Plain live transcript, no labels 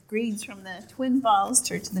Greetings from the Twin Falls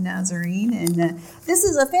Church of the Nazarene, and this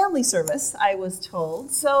is a family service, I was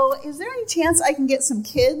told. So is there any chance I can get some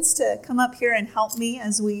kids to come up here and help me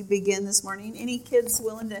as we begin this morning? Any kids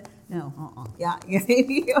willing to? No, yeah, okay.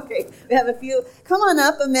 We have a few. Come on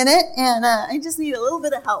up a minute, and I just need a little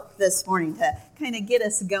bit of help this morning to kind of get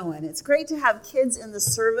us going. It's great to have kids in the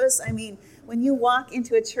service. I mean, when you walk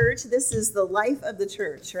into a church, this is the life of the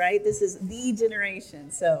church, right? This is the generation.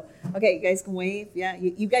 So, okay, you guys can wave. Yeah,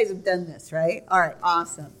 you guys have done this, right? All right,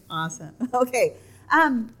 awesome. Okay,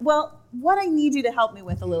 well, what I need you to help me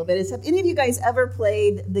with a little bit is, have any of you guys ever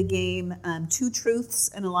played the game Two Truths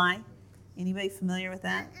and a Lie? Anybody familiar with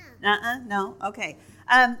that? No? Okay.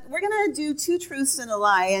 We're going to do Two Truths and a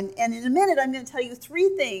Lie, and in a minute I'm going to tell you three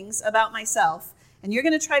things about myself, and you're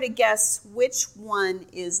going to try to guess which one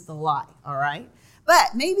is the lie, all right?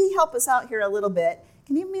 But maybe help us out here a little bit.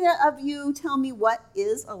 Can any of you tell me what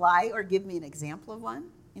is a lie, or give me an example of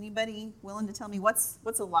one? Anybody willing to tell me what's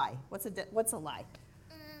a lie? What's a lie?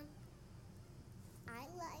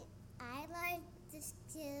 I like the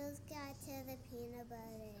skills got to the peanut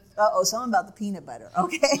butter. Something about the peanut butter.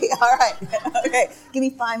 Okay, all right. Okay, give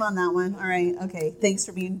me 5 on that one. All right, okay. Thanks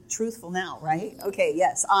for being truthful now, right? Okay,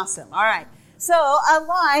 yes, awesome. All right. So a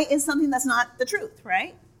lie is something that's not the truth,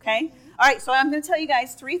 right? Okay. All right, so I'm going to tell you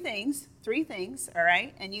guys three things, all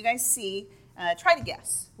right? And you guys try to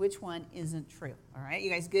guess which one isn't true, all right?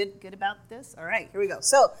 You guys good about this? All right, here we go.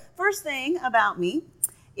 So first thing about me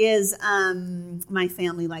is my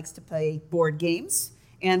family likes to play board games,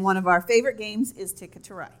 and one of our favorite games is Ticket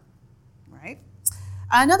to Ride, right?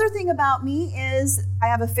 Another thing about me is I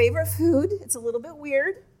have a favorite food. It's a little bit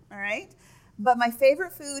weird, all right? But my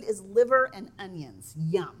favorite food is liver and onions.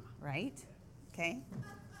 Yum, right? Okay.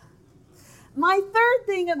 My third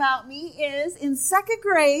thing about me is in second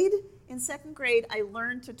grade, I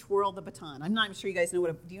learned to twirl the baton. I'm not even sure you guys know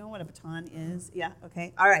do you know what a baton is? Yeah,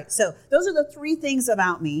 okay. All right, so those are the three things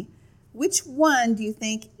about me. Which one do you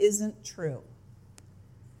think isn't true?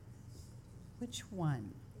 Which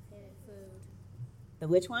one? The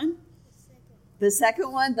which one? The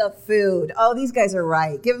second one, the food. Oh, these guys are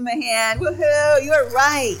right. Give them a hand. Woohoo! You are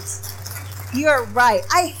right. You are right.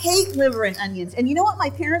 I hate liver and onions. And you know what my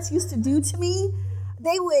parents used to do to me?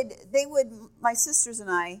 They would, my sisters and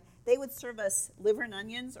I, they would serve us liver and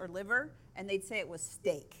onions or liver, and they'd say it was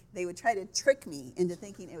steak. They would try to trick me into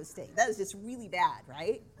thinking it was steak. That is just really bad,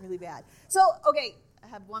 right? Really bad. So, okay, I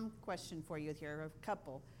have one question for you here, a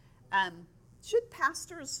couple. Should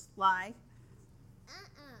pastors lie?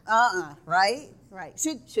 Right?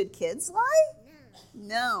 Should kids lie?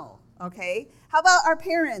 No. Okay. How about our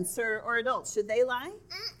parents or adults? Should they lie?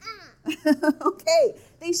 Okay.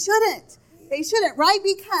 They shouldn't. Right?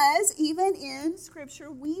 Because even in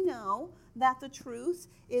Scripture, we know that the truth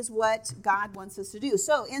is what God wants us to do.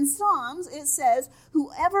 So in Psalms, it says,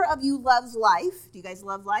 whoever of you loves life. Do you guys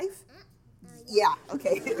love life? Yeah.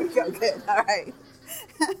 Okay. Here we go. Good. All right.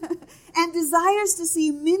 And desires to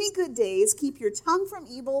see many good days, keep your tongue from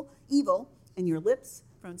evil, and your lips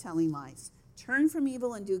from telling lies. Turn from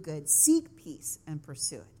evil and do good. Seek peace and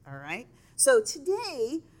pursue it. All right? So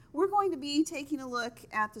today, we're going to be taking a look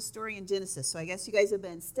at the story in Genesis. So I guess you guys have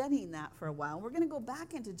been studying that for a while. We're going to go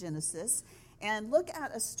back into Genesis and look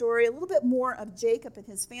at a story, a little bit more of Jacob and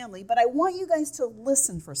his family. But I want you guys to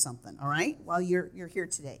listen for something, all right, while you're here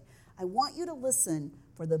today. I want you to listen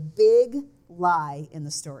for the big lie in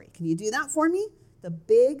the story. Can you do that for me? The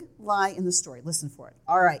big lie in the story. Listen for it.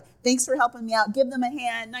 All right. Thanks for helping me out. Give them a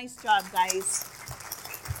hand. Nice job, guys.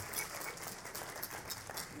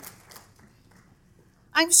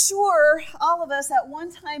 I'm sure all of us at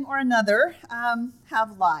one time or another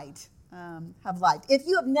have lied. If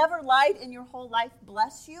you have never lied in your whole life,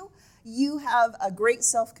 bless you. You have a great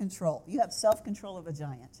self-control. You have self-control of a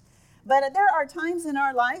giant. But there are times in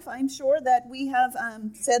our life, I'm sure, that we have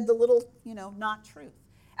said the little, not truth.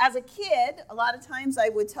 As a kid, a lot of times I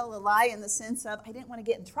would tell a lie in the sense of I didn't want to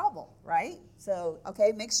get in trouble, right? So,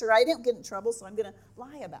 okay, make sure I didn't get in trouble, so I'm going to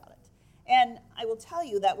lie about it. And I will tell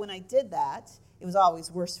you that when I did that, it was always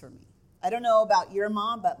worse for me. I don't know about your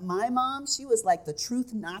mom, but my mom, she was like the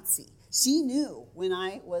truth Nazi. She knew when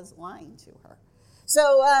I was lying to her.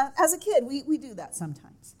 So as a kid, we do that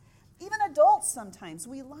sometimes. Even adults sometimes,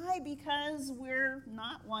 we lie because we're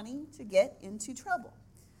not wanting to get into trouble.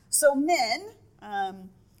 So men,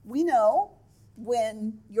 we know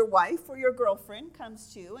when your wife or your girlfriend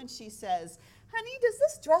comes to you and she says, honey, does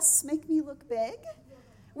this dress make me look big?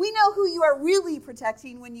 We know who you are really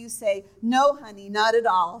protecting when you say, no, honey, not at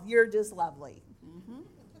all. You're just lovely. Mm-hmm.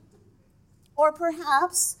 Or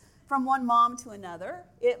perhaps from one mom to another.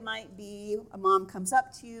 It might be a mom comes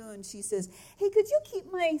up to you and she says, hey, could you keep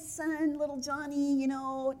my son, little Johnny,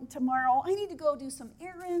 tomorrow? I need to go do some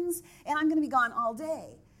errands, and I'm going to be gone all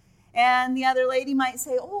day. And the other lady might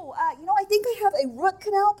say, I think I have a root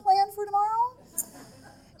canal planned for tomorrow.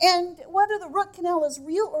 And whether the root canal is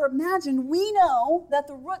real or imagined, we know that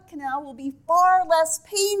the root canal will be far less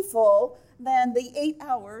painful than the 8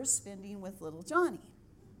 hours spending with little Johnny.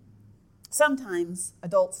 Sometimes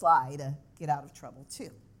adults lie to get out of trouble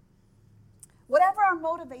too. Whatever our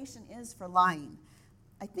motivation is for lying,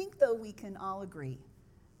 I think, though, we can all agree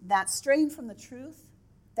that straying from the truth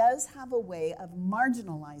does have a way of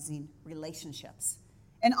marginalizing relationships.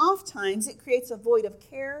 And oftentimes it creates a void of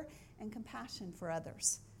care and compassion for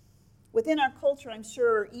others. Within our culture, I'm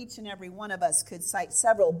sure each and every one of us could cite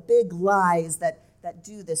several big lies that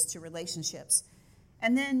do this to relationships.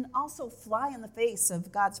 And then also fly in the face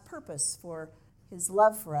of God's purpose for his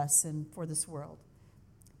love for us and for this world.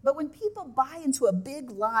 But when people buy into a big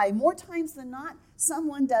lie, more times than not,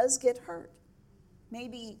 someone does get hurt.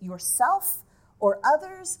 Maybe yourself or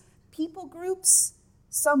others, people groups,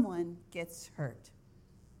 someone gets hurt.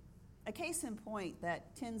 A case in point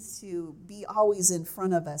that tends to be always in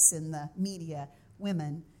front of us in the media,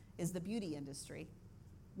 women, is the beauty industry.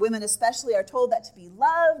 Women especially are told that to be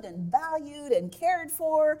loved and valued and cared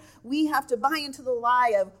for, we have to buy into the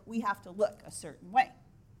lie of we have to look a certain way.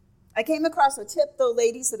 I came across a tip, though,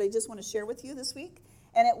 ladies, that I just want to share with you this week,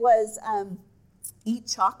 and it was eat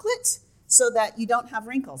chocolate so that you don't have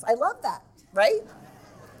wrinkles. I love that, right?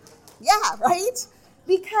 Yeah, right?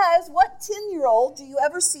 Because what 10-year-old do you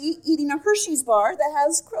ever see eating a Hershey's bar that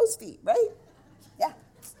has crow's feet, right? Yeah,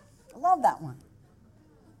 I love that one.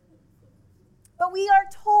 But we are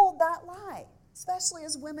told that lie, especially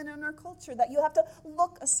as women in our culture, that you have to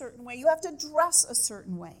look a certain way, you have to dress a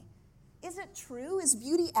certain way. Is it true? Is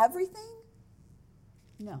beauty everything?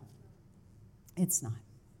 No, it's not.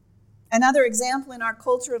 Another example in our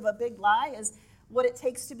culture of a big lie is what it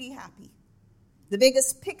takes to be happy. The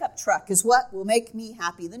biggest pickup truck is what will make me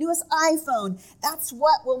happy. The newest iPhone, that's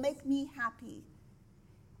what will make me happy.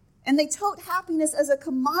 And they tote happiness as a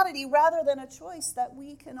commodity rather than a choice that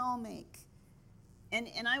we can all make.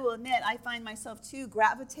 And I will admit, I find myself too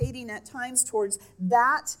gravitating at times towards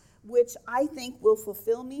that which I think will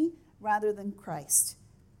fulfill me rather than Christ.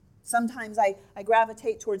 Sometimes I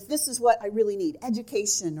gravitate towards this is what I really need,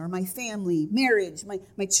 education or my family, marriage,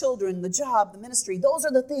 my children, the job, the ministry. Those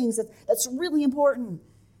are the things that's really important.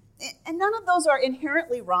 And none of those are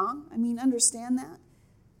inherently wrong. I mean, understand that.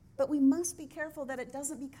 But we must be careful that it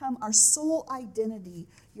doesn't become our sole identity,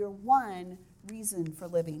 your one reason for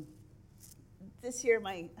living. This year,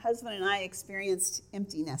 my husband and I experienced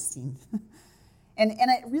empty nesting. And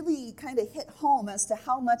it really kind of hit home as to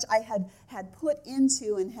how much I had put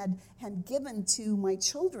into and had given to my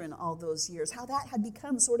children all those years, how that had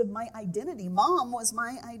become sort of my identity. Mom was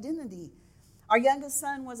my identity. Our youngest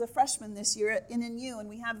son was a freshman this year at NNU, and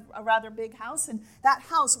we have a rather big house, and that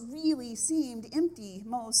house really seemed empty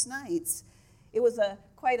most nights. It was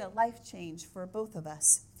quite a life change for both of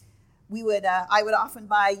us. I would often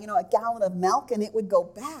buy, a gallon of milk, and it would go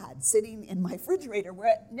bad sitting in my refrigerator where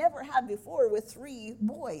it never had before with 3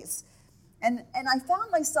 boys. And I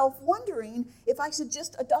found myself wondering if I should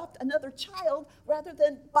just adopt another child rather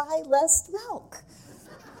than buy less milk.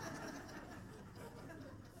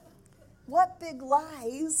 What big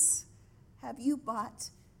lies have you bought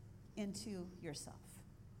into yourself?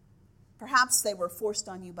 Perhaps they were forced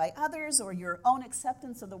on you by others or your own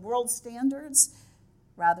acceptance of the world's standards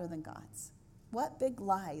rather than God's. What big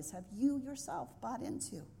lies have you yourself bought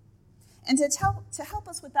into? And to help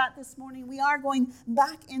us with that this morning, we are going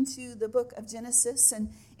back into the book of Genesis,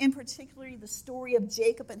 and in particular, the story of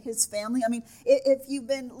Jacob and his family. I mean, if you've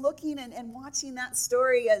been looking and watching that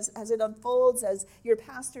story as it unfolds, as your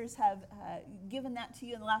pastors have given that to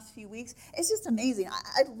you in the last few weeks, it's just amazing.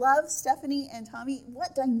 I love Stephanie and Tommy.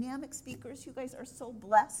 What dynamic speakers. You guys are so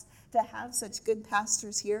blessed to have such good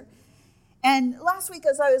pastors here. And last week,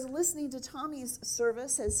 as I was listening to Tommy's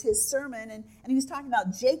service, as his sermon, and he was talking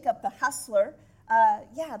about Jacob, the hustler,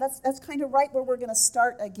 that's kind of right where we're going to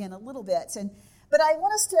start again a little bit. But I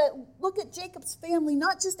want us to look at Jacob's family,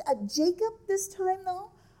 not just at Jacob this time, though.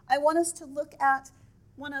 I want us to look at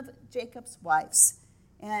one of Jacob's wives,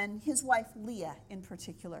 and his wife Leah in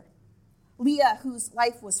particular. Leah, whose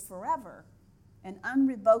life was forever and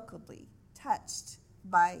unrevocably touched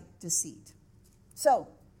by deceit. So,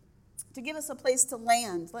 to give us a place to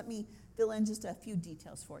land, let me fill in just a few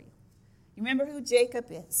details for you. You remember who Jacob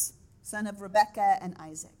is, son of Rebekah and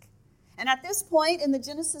Isaac. And at this point in the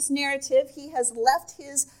Genesis narrative, he has left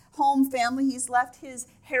his home family. He's left his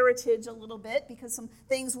heritage a little bit because some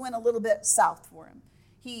things went a little bit south for him.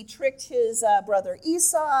 He tricked his brother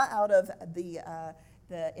Esau out of the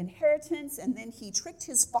inheritance, and then he tricked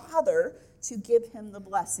his father to give him the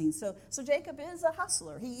blessing. So Jacob is a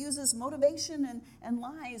hustler. He uses motivation and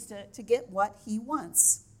lies to get what he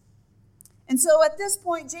wants. And so at this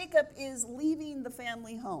point, Jacob is leaving the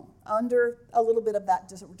family home under a little bit of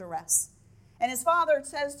that duress. And his father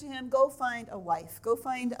says to him, go find a wife. Go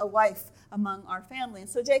find a wife among our family. And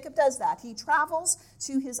so Jacob does that. He travels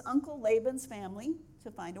to his uncle Laban's family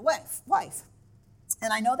to find a wife.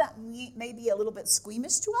 And I know that may be a little bit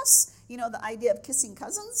squeamish to us, the idea of kissing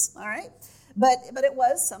cousins, all right? But it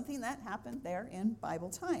was something that happened there in Bible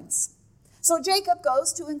times. So Jacob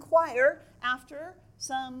goes to inquire after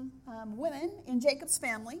some women in Jacob's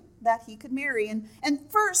family that he could marry. And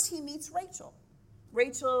first he meets Rachel.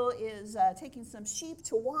 Rachel is taking some sheep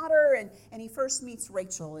to water, and he first meets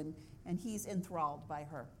Rachel, and he's enthralled by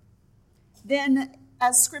her. Then,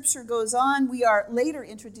 as Scripture goes on, we are later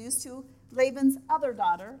introduced to Laban's other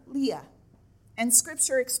daughter, Leah. And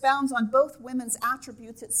Scripture expounds on both women's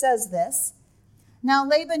attributes. It says this, now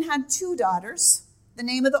Laban had 2 daughters. The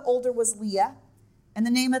name of the older was Leah, and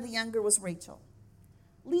the name of the younger was Rachel.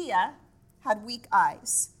 Leah had weak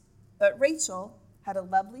eyes, but Rachel had a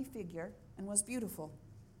lovely figure and was beautiful.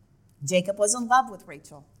 Jacob was in love with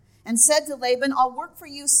Rachel and said to Laban, I'll work for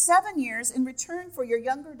you 7 years in return for your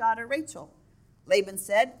younger daughter Rachel. Laban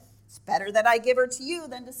said, it's better that I give her to you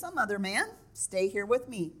than to some other man. Stay here with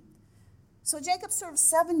me. So Jacob served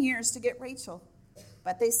 7 years to get Rachel,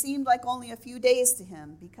 but they seemed like only a few days to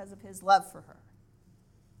him because of his love for her.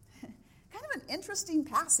 Kind of an interesting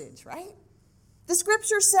passage, right? The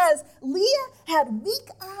Scripture says Leah had weak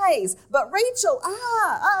eyes, but Rachel,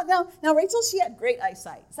 now Rachel, she had great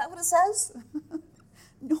eyesight. Is that what it says?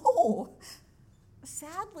 No.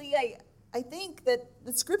 Sadly, I think that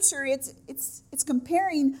the Scripture, it's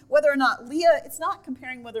comparing whether or not Leah, it's not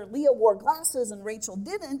comparing whether Leah wore glasses and Rachel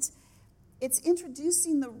didn't. It's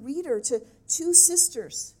introducing the reader to 2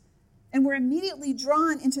 sisters. And we're immediately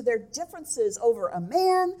drawn into their differences over a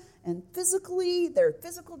man and their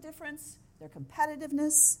physical difference, their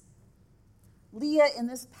competitiveness. Leah in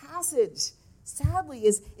this passage, sadly,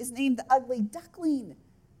 is named the ugly duckling,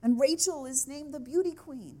 and Rachel is named the beauty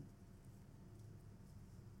queen.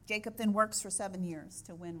 Jacob then works for 7 years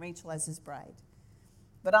to win Rachel as his bride.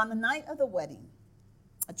 But on the night of the wedding,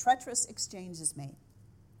 a treacherous exchange is made.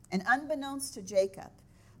 And unbeknownst to Jacob,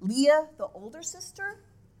 Leah, the older sister,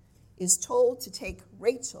 is told to take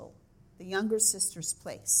Rachel, the younger sister's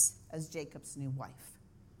place, as Jacob's new wife.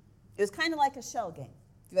 It was kind of like a shell game.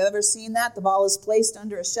 If you've ever seen that, the ball is placed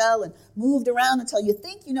under a shell and moved around until you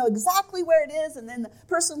think you know exactly where it is, and then the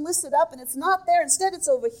person lifts it up and it's not there. Instead, it's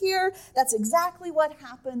over here. That's exactly what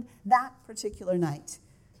happened that particular night.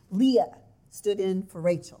 Leah stood in for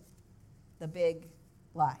Rachel, the big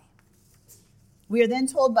lie. We are then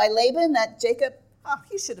told by Laban that Jacob,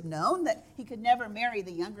 he should have known that he could never marry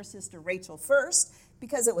the younger sister Rachel first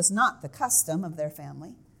because it was not the custom of their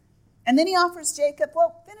family. And then he offers Jacob,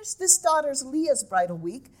 finish this daughter's Leah's bridal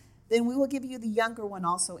week, then we will give you the younger one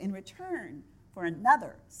also in return for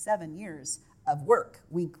another 7 years of work.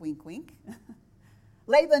 Wink, wink, wink.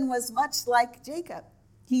 Laban was much like Jacob.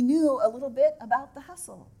 He knew a little bit about the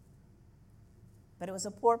hustle. But it was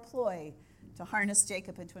a poor ploy to harness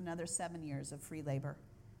Jacob into another 7 years of free labor,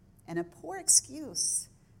 and a poor excuse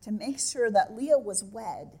to make sure that Leah was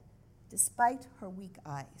wed despite her weak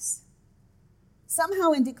eyes.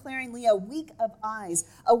 Somehow in declaring Leah weak of eyes,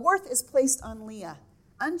 a worth is placed on Leah,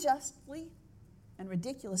 unjustly and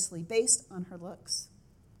ridiculously based on her looks.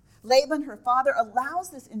 Laban, her father,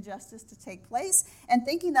 allows this injustice to take place, and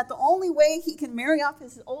thinking that the only way he can marry off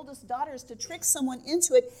his oldest daughter is to trick someone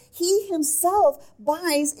into it, he himself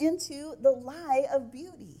buys into the lie of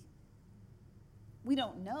beauty. We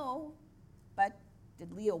don't know, but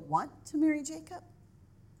did Leah want to marry Jacob?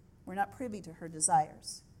 We're not privy to her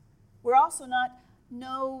desires. We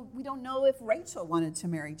don't know if Rachel wanted to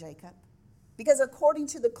marry Jacob, because according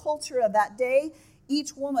to the culture of that day,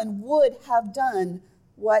 each woman would have done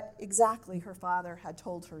what exactly her father had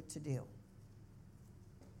told her to do.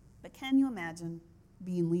 But can you imagine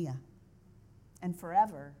being Leah and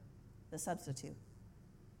forever the substitute?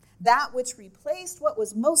 That which replaced what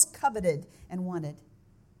was most coveted and wanted.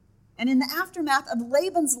 And in the aftermath of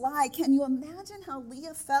Laban's lie, can you imagine how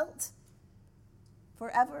Leah felt?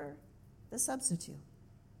 Forever the substitute.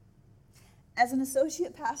 As an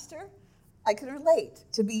associate pastor, I can relate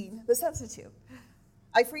to being the substitute.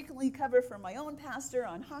 I frequently cover for my own pastor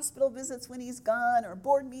on hospital visits when he's gone, or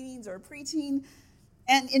board meetings, or preaching.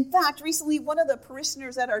 And in fact, recently one of the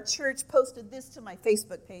parishioners at our church posted this to my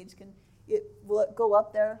Facebook page. Will it go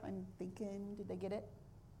up there? I'm thinking, did they get it?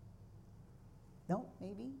 No,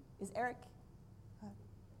 maybe. Is Eric?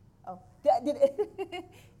 Oh, did it?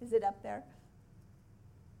 Is it up there?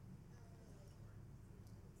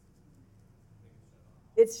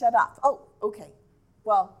 It's shut off. Oh, okay.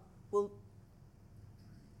 Well, will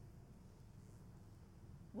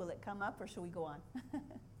it come up or shall we go on?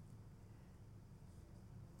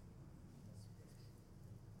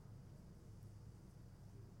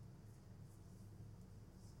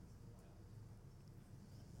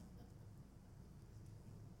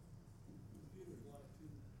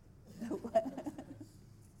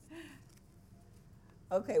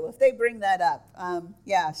 Okay, well, if they bring that up,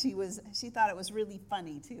 she thought it was really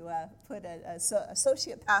funny to put an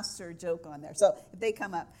associate pastor joke on there. So if they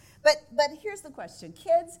come up, but here's the question,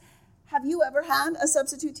 kids, have you ever had a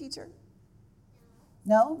substitute teacher?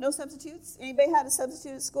 No substitutes. Anybody had a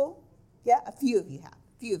substitute at school? Yeah, a few of you have.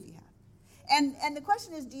 And the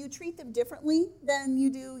question is, do you treat them differently than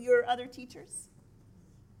you do your other teachers?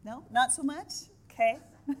 No, not so much. Okay.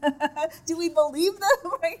 Do we believe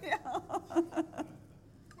them right now?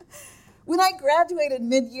 When I graduated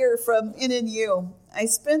mid-year from NNU, I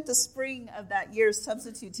spent the spring of that year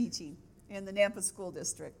substitute teaching in the Nampa School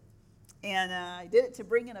District. And I did it to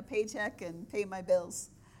bring in a paycheck and pay my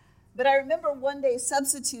bills. But I remember one day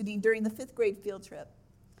substituting during the 5th grade field trip.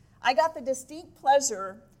 I got the distinct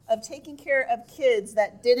pleasure of taking care of kids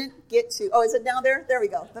that didn't get to. Oh, is it down there? There we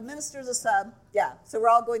go. The minister's a sub. Yeah, so we're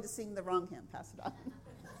all going to sing the wrong hymn. Pass it on.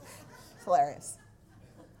 Hilarious.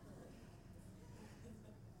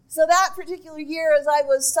 So that particular year, as I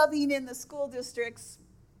was subbing in the school districts,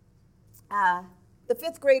 the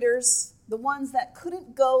 5th graders, the ones that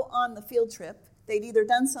couldn't go on the field trip, they'd either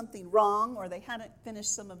done something wrong or they hadn't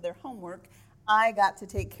finished some of their homework, I got to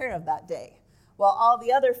take care of that day. While all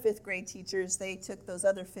the other 5th grade teachers, they took those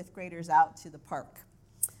other 5th graders out to the park.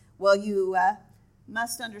 Well, you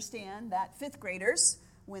must understand that 5th graders,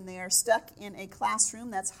 when they are stuck in a classroom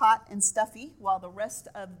that's hot and stuffy while the rest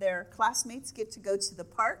of their classmates get to go to the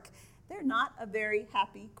park, they're not a very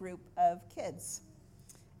happy group of kids.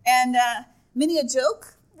 And many a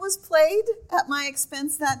joke was played at my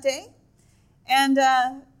expense that day. And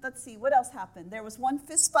let's see, what else happened? There was one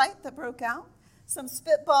fist fight that broke out. Some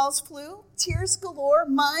spitballs flew, tears galore,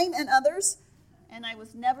 mine and others. And I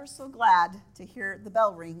was never so glad to hear the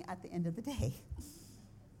bell ring at the end of the day.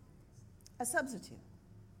 A substitute.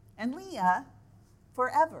 And Leah,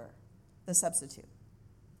 forever the substitute.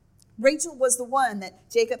 Rachel was the one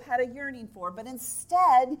that Jacob had a yearning for, but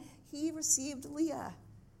instead he received Leah.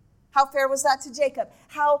 How fair was that to Jacob?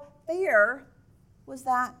 How fair was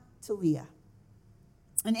that to Leah?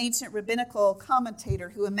 An ancient rabbinical commentator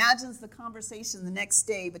who imagines the conversation the next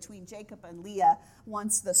day between Jacob and Leah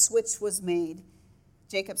once the switch was made.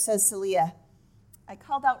 Jacob says to Leah, "I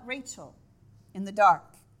called out Rachel in the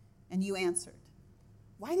dark, and you answered.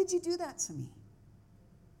 Why did you do that to me?"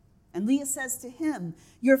 And Leah says to him,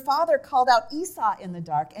 "Your father called out Esau in the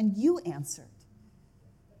dark, and you answered.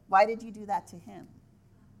 Why did you do that to him?"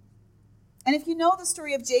 And if you know the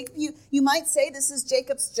story of Jacob, you might say this is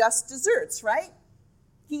Jacob's just desserts, right?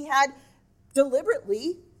 He had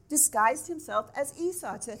deliberately disguised himself as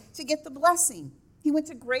Esau to get the blessing. He went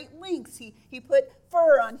to great lengths. He put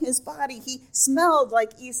fur on his body. He smelled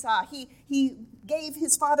like Esau. He gave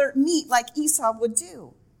his father meat like Esau would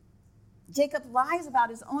do. Jacob lies about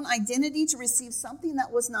his own identity to receive something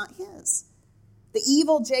that was not his. The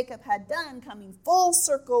evil Jacob had done coming full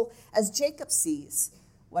circle as Jacob sees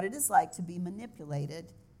what it is like to be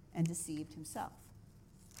manipulated and deceived himself.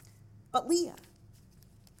 But Leah,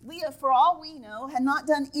 for all we know, had not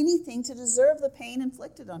done anything to deserve the pain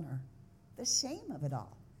inflicted on her. The shame of it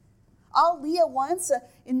all. All Leah wants,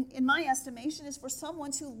 in my estimation, is for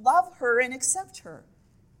someone to love her and accept her.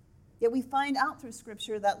 Yet we find out through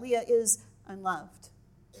Scripture that Leah is unloved,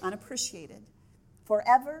 unappreciated,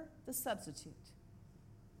 forever the substitute.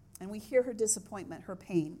 And we hear her disappointment, her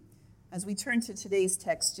pain, as we turn to today's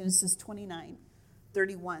text, Genesis 29,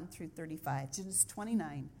 31 through 35. Genesis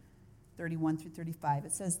 29, 31 through 35.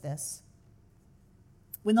 It says this: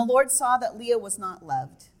 "When the Lord saw that Leah was not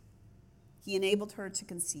loved, he enabled her to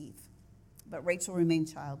conceive, but Rachel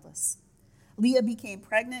remained childless. Leah became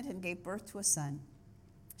pregnant and gave birth to a son.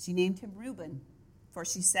 She named him Reuben, for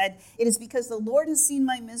she said, 'It is because the Lord has seen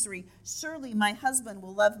my misery. Surely my husband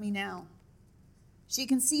will love me now.' She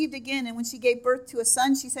conceived again, and when she gave birth to a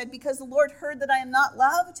son, she said, 'Because the Lord heard that I am not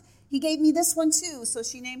loved, he gave me this one too.' So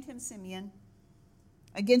she named him Simeon.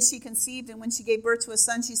 Again, she conceived, and when she gave birth to a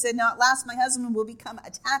son, she said, "Now at last my husband will become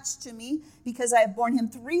attached to me, because I have borne him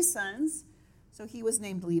 3 sons." So he was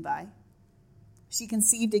named Levi. She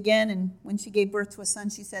conceived again, and when she gave birth to a son,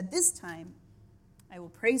 she said, "This time I will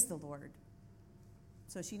praise the Lord."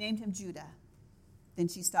 So she named him Judah. Then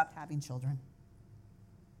she stopped having children.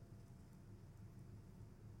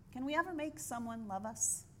 Can we ever make someone love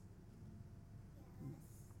us?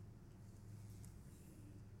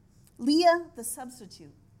 Leah, the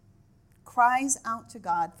substitute, cries out to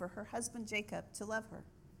God for her husband Jacob to love her.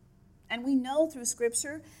 And we know through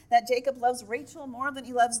Scripture that Jacob loves Rachel more than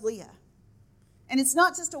he loves Leah. And it's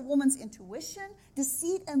not just a woman's intuition.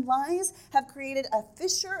 Deceit and lies have created a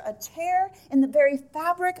fissure, a tear in the very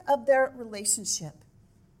fabric of their relationship.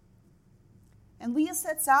 And Leah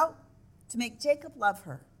sets out to make Jacob love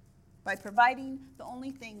her by providing the only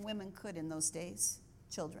thing women could in those days,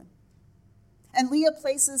 children. And Leah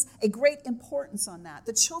places a great importance on that.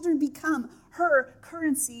 The children become her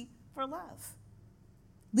currency for love.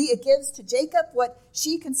 Leah gives to Jacob what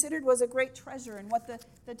she considered was a great treasure and what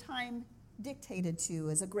the time dictated to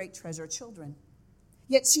as a great treasure, children.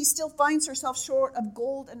 Yet she still finds herself short of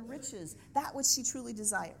gold and riches, that which she truly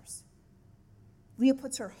desires. Leah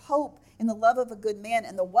puts her hope in the love of a good man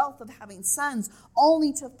and the wealth of having sons,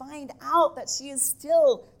 only to find out that she is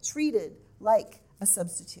still treated like a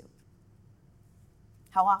substitute.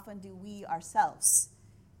 How often do we ourselves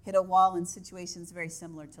hit a wall in situations very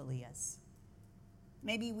similar to Leah's?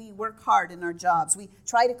 Maybe we work hard in our jobs. We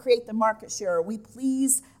try to create the market share. We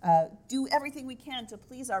do everything we can to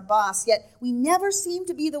please our boss, yet we never seem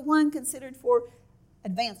to be the one considered for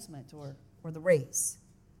advancement or the raise.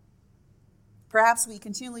 Perhaps we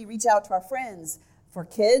continually reach out to our friends for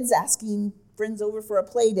kids, asking friends over for a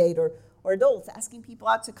play date, or adults asking people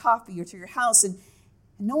out to coffee or to your house, and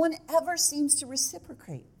no one ever seems to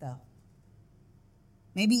reciprocate, though.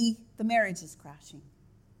 Maybe the marriage is crashing.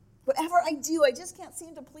 Whatever I do, I just can't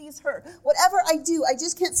seem to please her. Whatever I do, I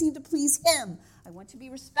just can't seem to please him. I want to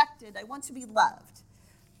be respected. I want to be loved.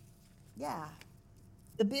 Yeah,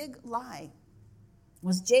 the big lie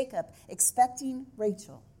was Jacob expecting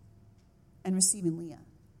Rachel and receiving Leah.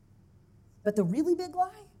 But the really big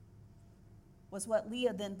lie was what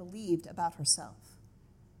Leah then believed about herself.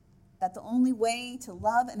 That the only way to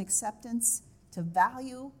love and acceptance, to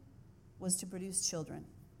value, was to produce children.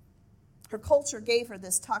 Her culture gave her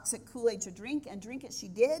this toxic Kool-Aid to drink, and drink it she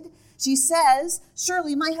did. She says,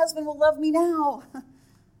 "Surely my husband will love me now,"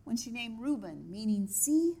 when she named Reuben, meaning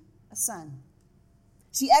see, a son.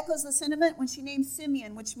 She echoes the sentiment when she named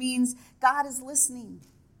Simeon, which means God is listening.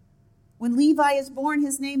 When Levi is born,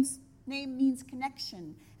 his name means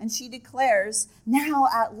connection, and she declares, "Now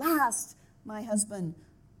at last my husband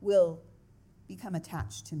will become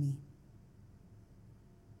attached to me."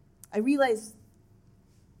 I realize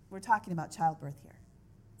we're talking about childbirth here,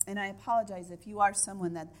 and I apologize if you are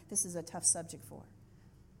someone that this is a tough subject for.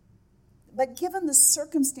 But given the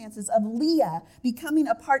circumstances of Leah becoming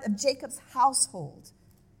a part of Jacob's household,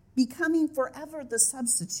 becoming forever the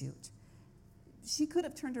substitute, she could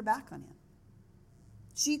have turned her back on him.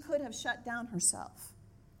 She could have shut down herself.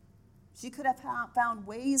 She could have found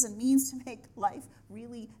ways and means to make life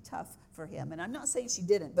really tough for him. And I'm not saying she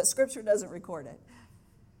didn't, but Scripture doesn't record it.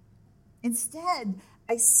 Instead,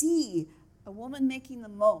 I see a woman making the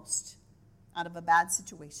most out of a bad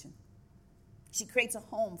situation. She creates a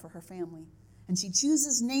home for her family, and she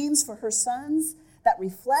chooses names for her sons that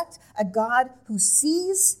reflect a God who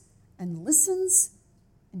sees and listens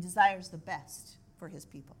and desires the best for his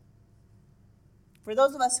people. For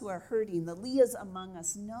those of us who are hurting, the Leahs among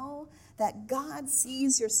us, know that God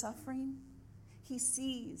sees your suffering. He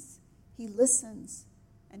sees, he listens,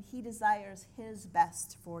 and he desires his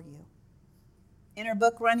best for you. In her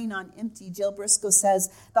book, Running on Empty, Jill Briscoe says,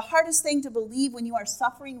 "The hardest thing to believe when you are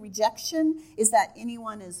suffering rejection is that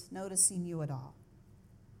anyone is noticing you at all."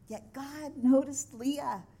 Yet God noticed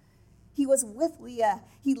Leah. He was with Leah.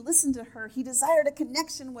 He listened to her. He desired a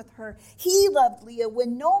connection with her. He loved Leah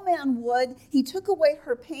when no man would. He took away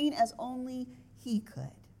her pain as only he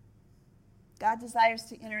could. God desires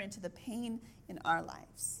to enter into the pain in our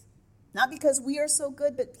lives. Not because we are so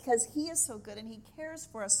good, but because he is so good and he cares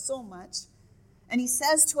for us so much. And he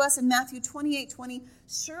says to us in Matthew 28:20,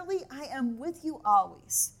 "Surely I am with you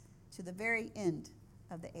always to the very end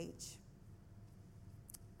of the age."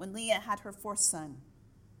 When Leah had her 4th son,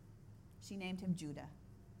 she named him Judah,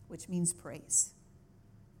 which means praise.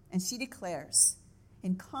 And she declares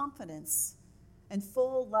in confidence and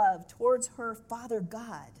full love towards her Father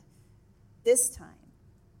God, "This time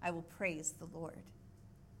I will praise the Lord."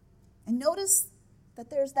 And notice that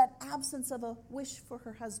there's that absence of a wish for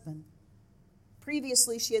her husband.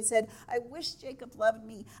 Previously, she had said, I wish Jacob loved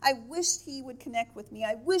me. I wished he would connect with me.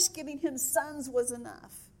 I wish giving him sons was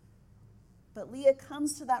enough. But Leah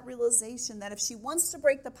comes to that realization that if she wants to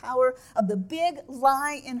break the power of the big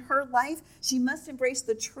lie in her life, she must embrace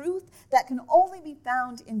the truth that can only be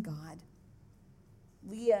found in God.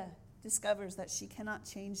 Leah discovers that she cannot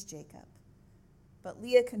change Jacob, but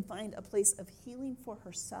Leah can find a place of healing for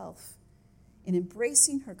herself in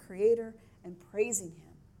embracing her Creator and praising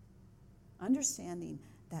him, understanding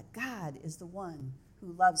that God is the one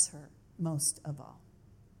who loves her most of all.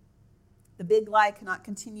 The big lie cannot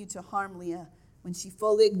continue to harm Leah when she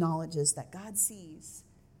fully acknowledges that God sees,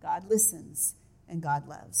 God listens, and God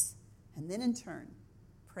loves, and then in turn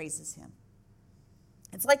praises him.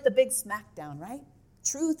 It's like the big smackdown, right?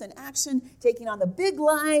 Truth and action taking on the big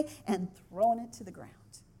lie and throwing it to the ground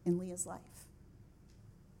in Leah's life.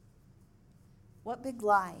 What big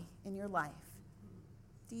lie in your life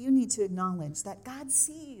do you need to acknowledge that God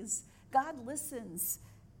sees, God listens,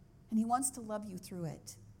 and he wants to love you through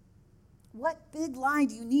it? What big lie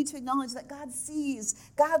do you need to acknowledge that God sees,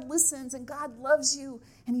 God listens, and God loves you,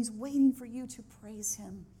 and he's waiting for you to praise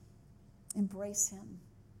him, embrace him?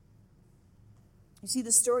 You see,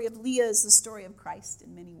 the story of Leah is the story of Christ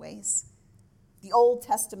in many ways. The Old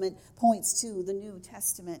Testament points to the New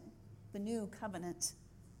Testament, the New Covenant.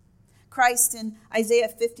 Christ in Isaiah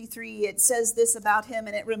 53, it says this about him,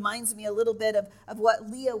 and it reminds me a little bit of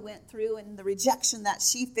what Leah went through and the rejection that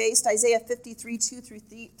she faced. Isaiah 53,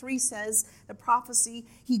 2-3 says, the prophecy,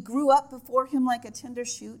 he grew up before him like a tender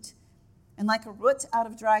shoot, and like a root out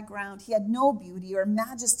of dry ground. He had no beauty or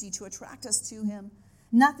majesty to attract us to him,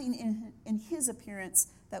 nothing in his appearance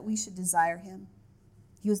that we should desire him.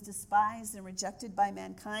 He was despised and rejected by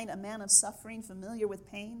mankind, a man of suffering, familiar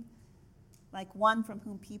with pain. Like one from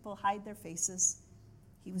whom people hide their faces,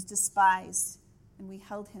 he was despised, and we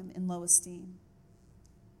held him in low esteem.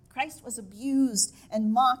 Christ was abused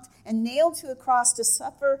and mocked and nailed to a cross to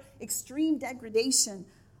suffer extreme degradation.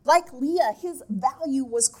 Like Leah, his value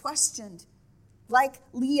was questioned. Like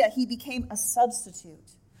Leah, he became a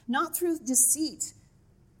substitute, not through deceit,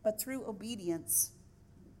 but through obedience.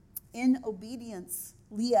 In obedience,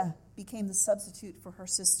 Leah became the substitute for her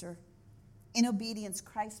sister. In obedience,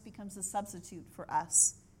 Christ becomes the substitute for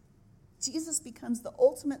us. Jesus becomes the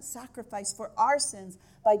ultimate sacrifice for our sins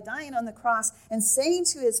by dying on the cross and saying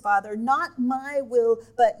to his Father, not my will,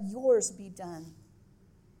 but yours be done.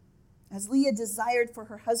 As Leah desired for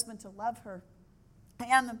her husband to love her, I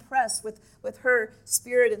am impressed with her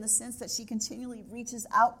spirit in the sense that she continually reaches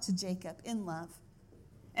out to Jacob in love.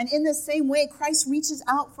 And in the same way, Christ reaches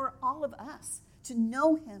out for all of us to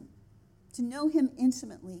know him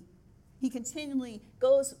intimately. He continually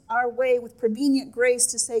goes our way with prevenient grace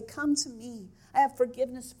to say, come to me. I have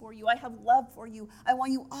forgiveness for you. I have love for you. I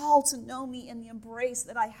want you all to know me in the embrace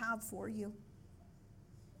that I have for you.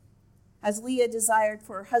 As Leah desired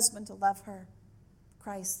for her husband to love her,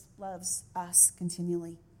 Christ loves us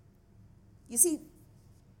continually. You see,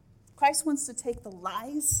 Christ wants to take the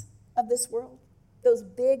lies of this world, those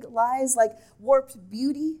big lies like warped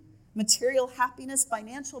beauty, material happiness,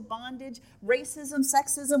 financial bondage, racism,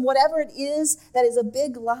 sexism, whatever it is that is a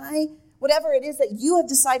big lie, whatever it is that you have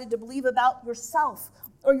decided to believe about yourself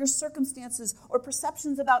or your circumstances or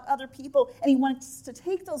perceptions about other people, and he wants to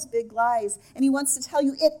take those big lies and he wants to tell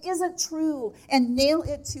you it isn't true and nail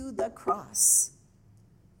it to the cross.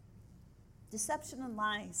 Deception and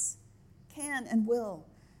lies can and will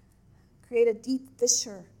create a deep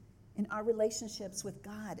fissure in our relationships with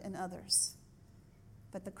God and others.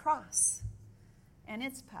 But the cross and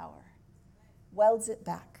its power welds it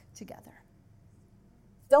back together.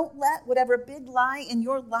 Don't let whatever big lie in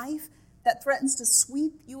your life that threatens to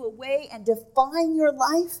sweep you away and define your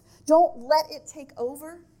life, don't let it take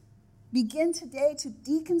over. Begin today to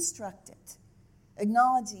deconstruct it,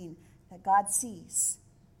 acknowledging that God sees,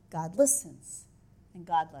 God listens, and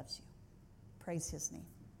God loves you. Praise his name.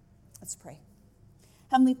 Let's pray.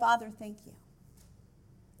 Heavenly Father, thank you.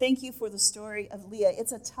 Thank you for the story of Leah.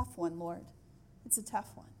 It's a tough one, Lord. It's a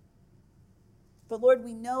tough one. But Lord,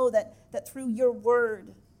 we know that through your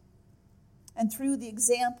word and through the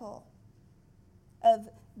example of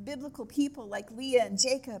biblical people like Leah and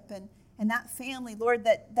Jacob and that family, Lord,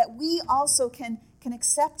 that we also can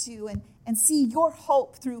accept you and see your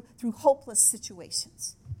hope through hopeless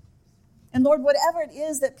situations. And Lord, whatever it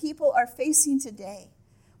is that people are facing today,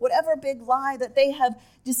 whatever big lie that they have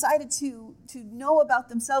decided to know about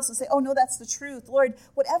themselves and say, oh, no, that's the truth. Lord,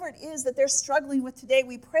 whatever it is that they're struggling with today,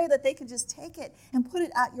 we pray that they can just take it and put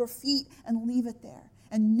it at your feet and leave it there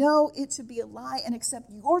and know it to be a lie and accept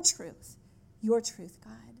your truth,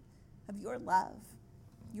 God, of your love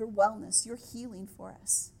your wellness, your healing for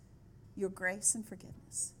us, your grace and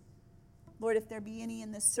forgiveness. Lord, if there be any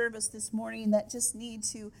in this service this morning that just need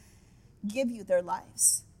to give you their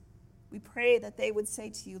lives, we pray that they would say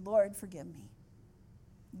to you, Lord, forgive me.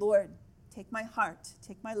 Lord, take my heart,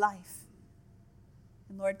 take my life.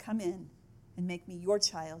 And Lord, come in and make me your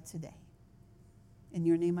child today. In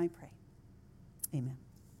your name I pray. Amen.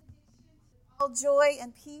 All joy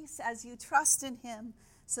and peace as you trust in him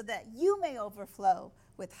so that you may overflow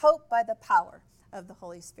with hope by the power of the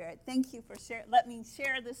Holy Spirit. Thank you for let me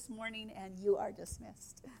share this morning, and you are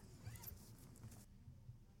dismissed.